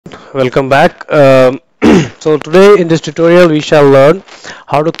welcome back. So today in this tutorial we shall learn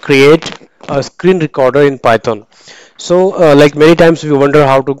how to create a screen recorder in Python. So like many times we wonder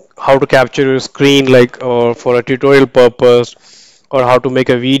how to capture your screen, like, or for a tutorial purpose, or how to make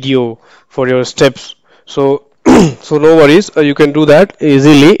a video for your steps. So so no worries, you can do that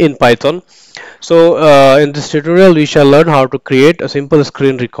easily in Python. So in this tutorial we shall learn how to create a simple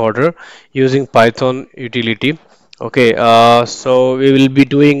screen recorder using Python utility. Okay, so we will be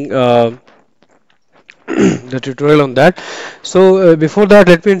doing the tutorial on that. So before that,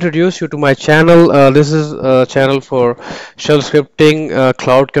 let me introduce you to my channel. This is a channel for shell scripting,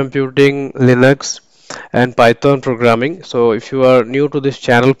 cloud computing, Linux, and Python programming. So if you are new to this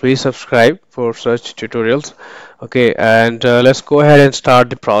channel, please subscribe for such tutorials. Okay, and let's go ahead and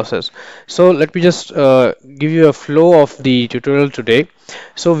start the process. So let me just give you a flow of the tutorial today.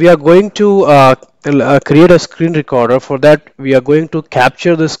 So we are going to create a screen recorder. For that, we are going to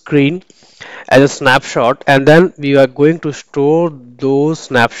capture the screen as a snapshot, and then we are going to store those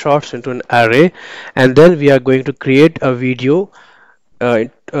snapshots into an array, and then we are going to create a video,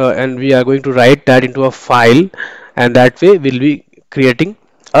 and we are going to write that into a file, and that way we'll be creating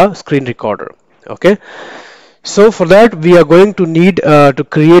a screen recorder. Okay, so for that we are going to need to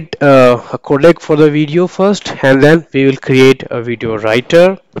create a codec for the video first, and then we will create a video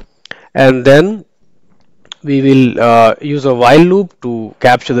writer, and then we will use a while loop to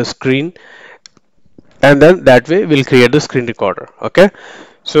capture the screen, and then that way we'll create the screen recorder. Okay,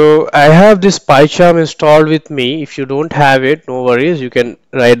 so I have this PyCharm installed with me. If you don't have it, no worries, you can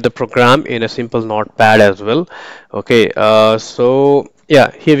write the program in a simple notepad as well. Okay, so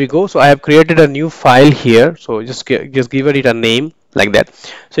yeah, here we go. So I have created a new file here, so just give it a name like that.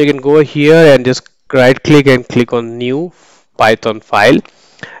 So you can go here and just right click and click on new Python file,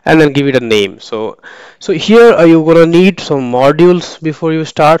 and then give it a name. So here you're gonna need some modules before you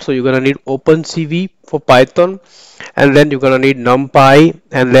start. So you're gonna need opencv for Python, and then you're gonna need numpy,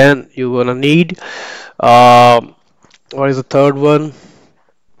 and then you're gonna need uh, what is the third one?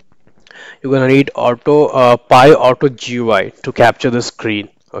 You're gonna need auto GUI to capture the screen.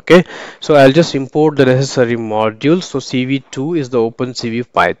 Okay, so I'll just import the necessary modules. So cv2 is the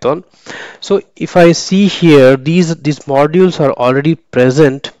opencv-python. So if I see here, these modules are already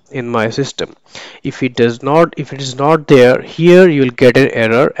present in my system. If it is not there, here you will get an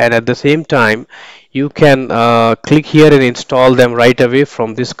error, and at the same time you can click here and install them right away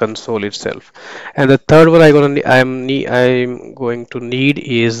from this console itself. And the third one I'm going to need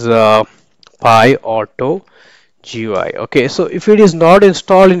is auto GUI. Okay, so if it is not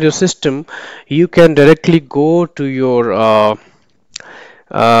installed in your system, you can directly go to your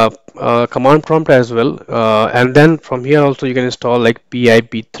command prompt as well, and then from here also you can install like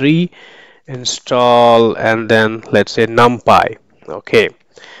pip3 install, and then let's say numpy. Okay,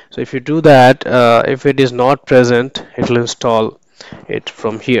 so if you do that, if it is not present, it will install it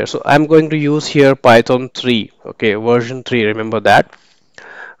from here. So I'm going to use here Python 3. Okay, version 3, remember that.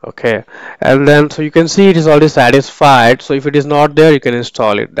 Okay, and then so you can see it is already satisfied. So if it is not there, you can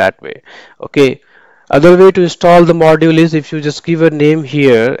install it that way. Okay, other way to install the module is if you just give a name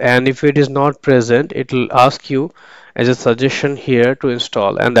here, and if it is not present, it will ask you as a suggestion here to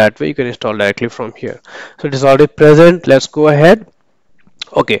install, and that way you can install directly from here. So it is already present. Let's go ahead.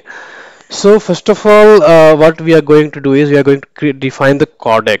 Okay, so first of all, what we are going to do is we are going to define the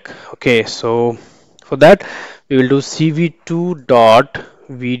codec. Okay, so for that we will do cv2 dot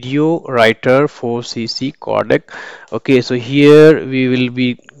video writer 4cc codec. Okay, so here we will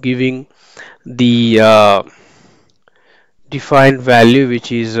be giving the defined value,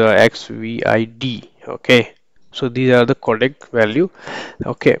 which is xvid. Okay, so these are the codec value.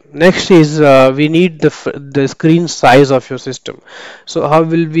 Okay, next is we need the screen size of your system. So how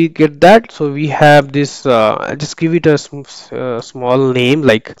will we get that? So we have this, just give it a small name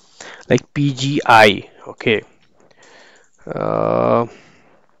like pgi. Okay, uh,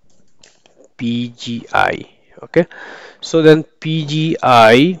 pgi. Okay, so then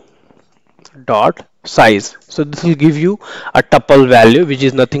pgi dot size. So this will give you a tuple value, which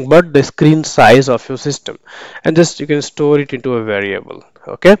is nothing but the screen size of your system, and just you can store it into a variable.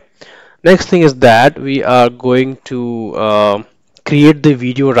 Okay, next thing is that we are going to create the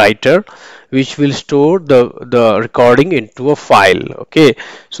video writer, which will store the recording into a file. Okay,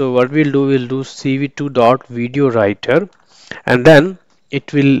 so what we'll do cv2 dot video writer, and then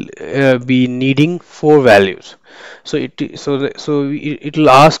it will be needing 4 values. So it will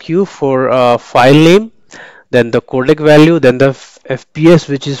ask you for file name, then the codec value, then the fps,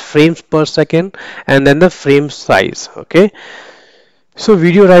 which is frames per second, and then the frame size. Okay, So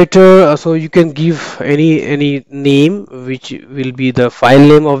video writer, so you can give any name which will be the file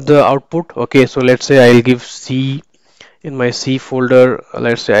name of the output. Okay, so let's say I'll give C in my C folder.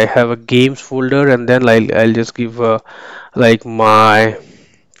 Let's say I have a games folder, and then I'll just give like my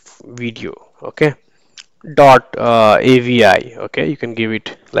video. Okay, dot avi. Okay, you can give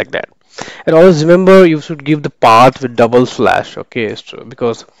it like that. And always remember you should give the path with double slash. Okay, so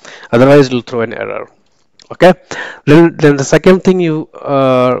because otherwise it will throw an error. Okay, then the second thing you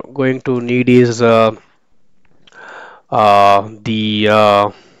are going to need is the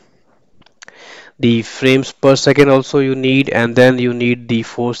the frames per second also you need, and then you need the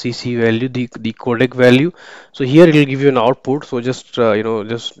 4cc value, the codec value. So here it will give you an output, so just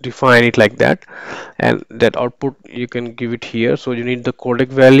just define it like that, and that output you can give it here. So you need the codec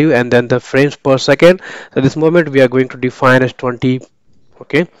value and then the frames per second. So this moment we are going to define as 20.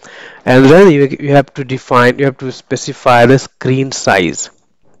 Okay, and then you have to define, you have to specify the screen size.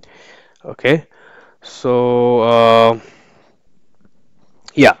 Okay, so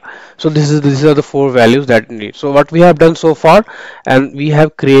yeah, so these are the four values that we need. So what we have done so far, and we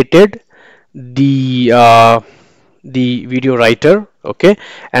have created the video writer. Okay,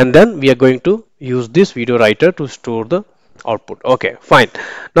 and then we are going to use this video writer to store the output. Okay, fine.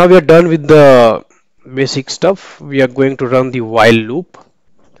 Now we are done with the basic stuff. We are going to run the while loop.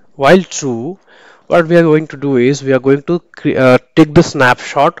 While true, what we are going to do is we are going to take the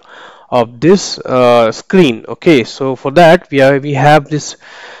snapshot of this screen. Okay, so for that we have this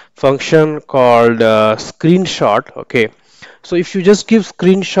function called screenshot. Okay, so if you just give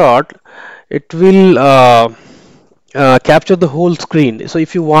screenshot, it will capture the whole screen. So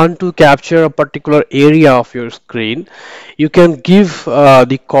if you want to capture a particular area of your screen, you can give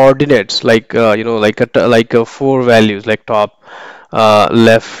the coordinates like like four values like top,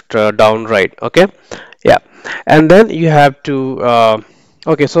 left, down, right. Okay, yeah, and then you have to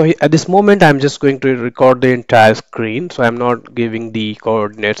okay, so at this moment I'm just going to record the entire screen, so I'm not giving the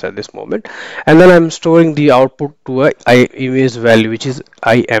coordinates at this moment, and then I'm storing the output to a image value which is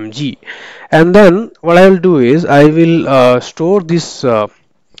img, and then what I will do is I will store this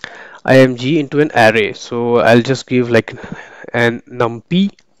img into an array. So I'll just give like an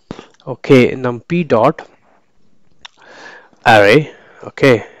numpy. Okay, numpy dot array.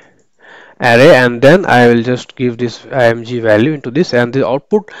 Okay, array, and then I will just give this img value into this, and the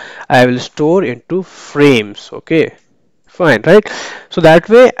output I will store into frames. Okay, fine, right? So that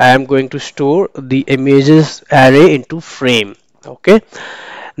way I am going to store the images array into frame. Okay,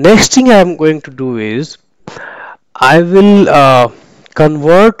 next thing I am going to do is I will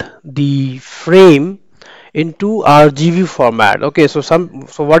convert the frame into RGB format. Okay, so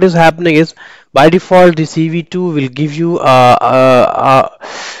what is happening is by default the CV2 will give you a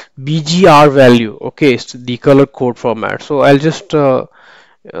BGR value. Okay, it's the color code format. So I'll just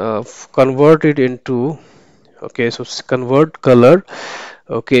convert it into, okay, so convert color.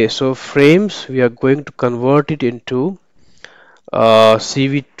 Okay, so frames we are going to convert it into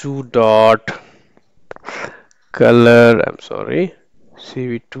CV2 dot color. I'm sorry,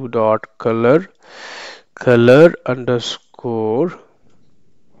 CV2 dot color underscore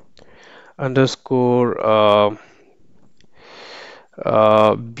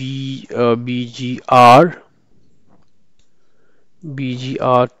BGR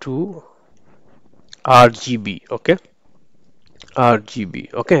to RGB. Okay,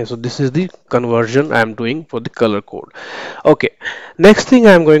 RGB. Okay, so this is the conversion I am doing for the color code. Okay, next thing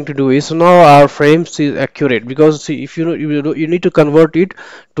I am going to do is, so now our frames is accurate, because see, if you need to convert it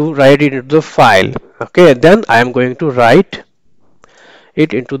to write it into the file. Okay, then I am going to write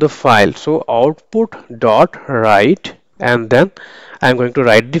it into the file. So output dot write, and then I'm going to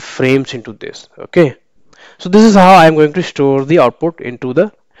write the frames into this. Okay, so this is how I'm going to store the output into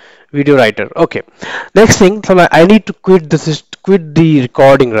the video writer. Okay, next thing, so I need to quit the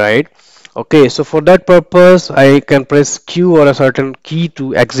recording, right? Okay, so for that purpose I can press Q or a certain key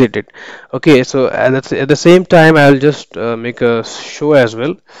to exit it. Okay, so at the same time I'll just make a show as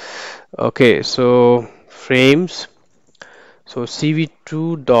well. Okay, so frames, so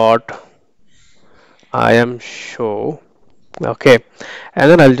cv2 dot I am show. Okay,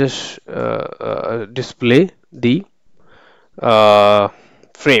 and then I'll just display the uh,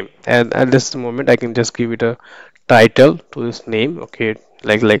 frame, and at this moment I can just give it a title to this name. Okay,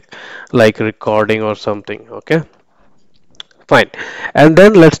 like recording or something. Okay, fine, and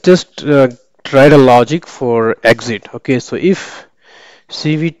then let's just write a logic for exit. Okay, so if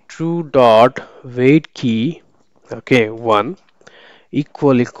cv2 dot wait key, okay, 1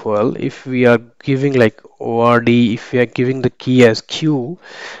 equal, if we are giving like ord, if we are giving the key as q,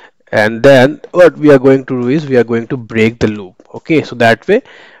 and then what we are going to do is we are going to break the loop. Okay, so that way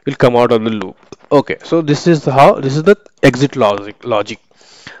we'll come out of the loop. Okay, so this is the exit logic.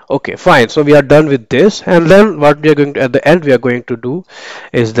 Okay, fine. So we are done with this, and then what we are going to at the end we are going to do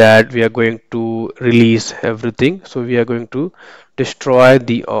is that we are going to release everything. So we are going to destroy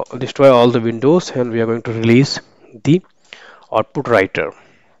all the windows, and we are going to release the output writer,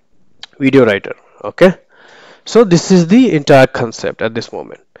 video writer. Okay, so this is the entire concept at this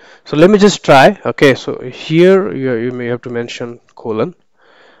moment. So let me just try. Okay, so here you may have to mention colon.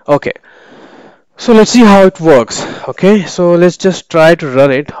 Okay, so let's see how it works. Okay, so let's just try to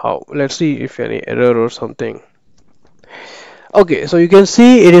run it. How? Let's see if any error or something. Okay, so you can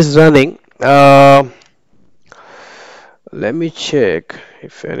see it is running. Let me check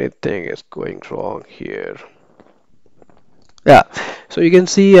if anything is going wrong here. Yeah, so you can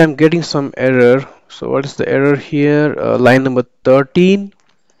see I'm getting some error. So what is the error here? Line number 13.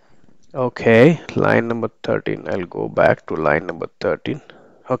 Okay, line number 13. I'll go back to line number 13.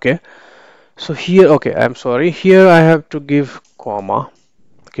 Okay, so here, okay, I'm sorry. Here I have to give comma.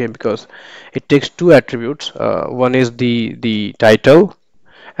 Okay, because it takes two attributes. One is the title,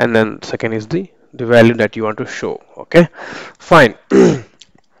 and then second is the value that you want to show. Okay, fine.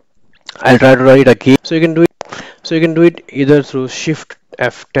 I'll try to write it again. So you can do it. So you can do it either through Shift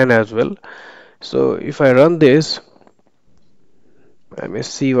F10 as well. So if I run this, let me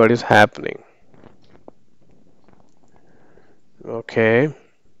see what is happening. Okay.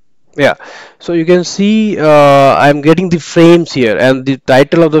 Yeah, so you can see I'm getting the frames here, and the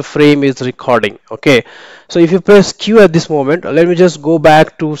title of the frame is recording. Okay, so if you press Q at this moment, let me just go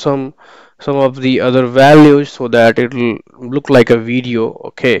back to some of the other values so that it will look like a video.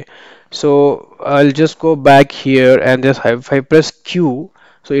 Okay, so I'll just go back here and just if I press Q,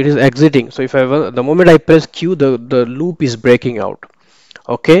 so it is exiting. So if the moment I press Q, the loop is breaking out.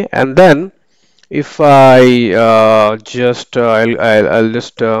 Okay, and then if I I'll just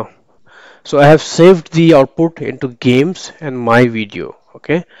so I have saved the output into games and my video.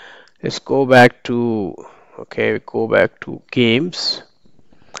 Okay, let's go back to, okay, go back to games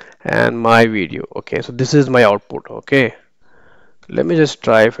and my video. Okay, so this is my output. Okay, let me just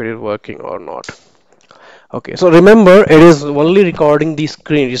try if it is working or not. Okay, so remember it is only recording the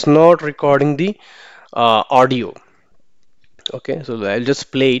screen, it's not recording the audio. Okay, so I'll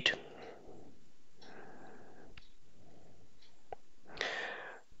just play it.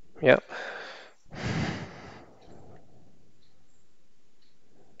 Yeah.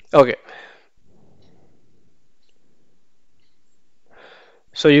 Okay.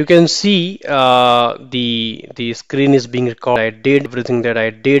 So you can see the screen is being recorded. I did everything that I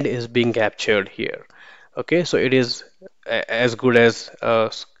did is being captured here. Okay, so it is as good as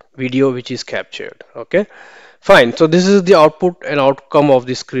video which is captured. Okay, fine. So this is the output and outcome of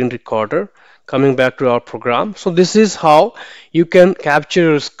the screen recorder. Coming back to our program, so this is how you can capture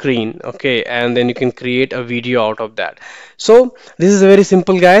your screen. Okay, and then you can create a video out of that. So this is very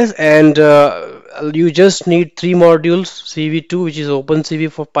simple, guys, and you just need three modules: CV2, which is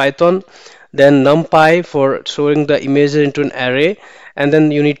opencv for Python, then NumPy for storing the images into an array, and then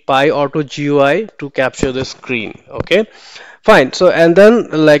you need PyAuto GUI to capture the screen. Okay, fine. So and then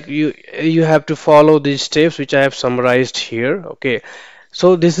like you have to follow these steps which I have summarized here. Okay,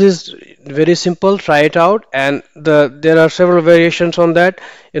 so this is very simple. Try it out, and there are several variations on that.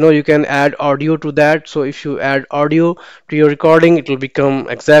 You can add audio to that. So if you add audio to your recording, it will become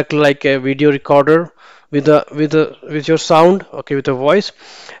exactly like a video recorder with your sound. Okay, with a voice.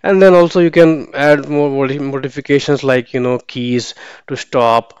 And then also you can add more modifications like keys to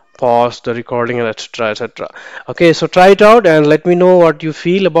stop, pause the recording, and etc, etc. Okay, so try it out and let me know what you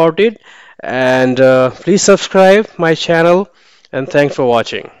feel about it, and please subscribe my channel, and thanks for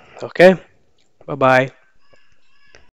watching. Okay, bye bye.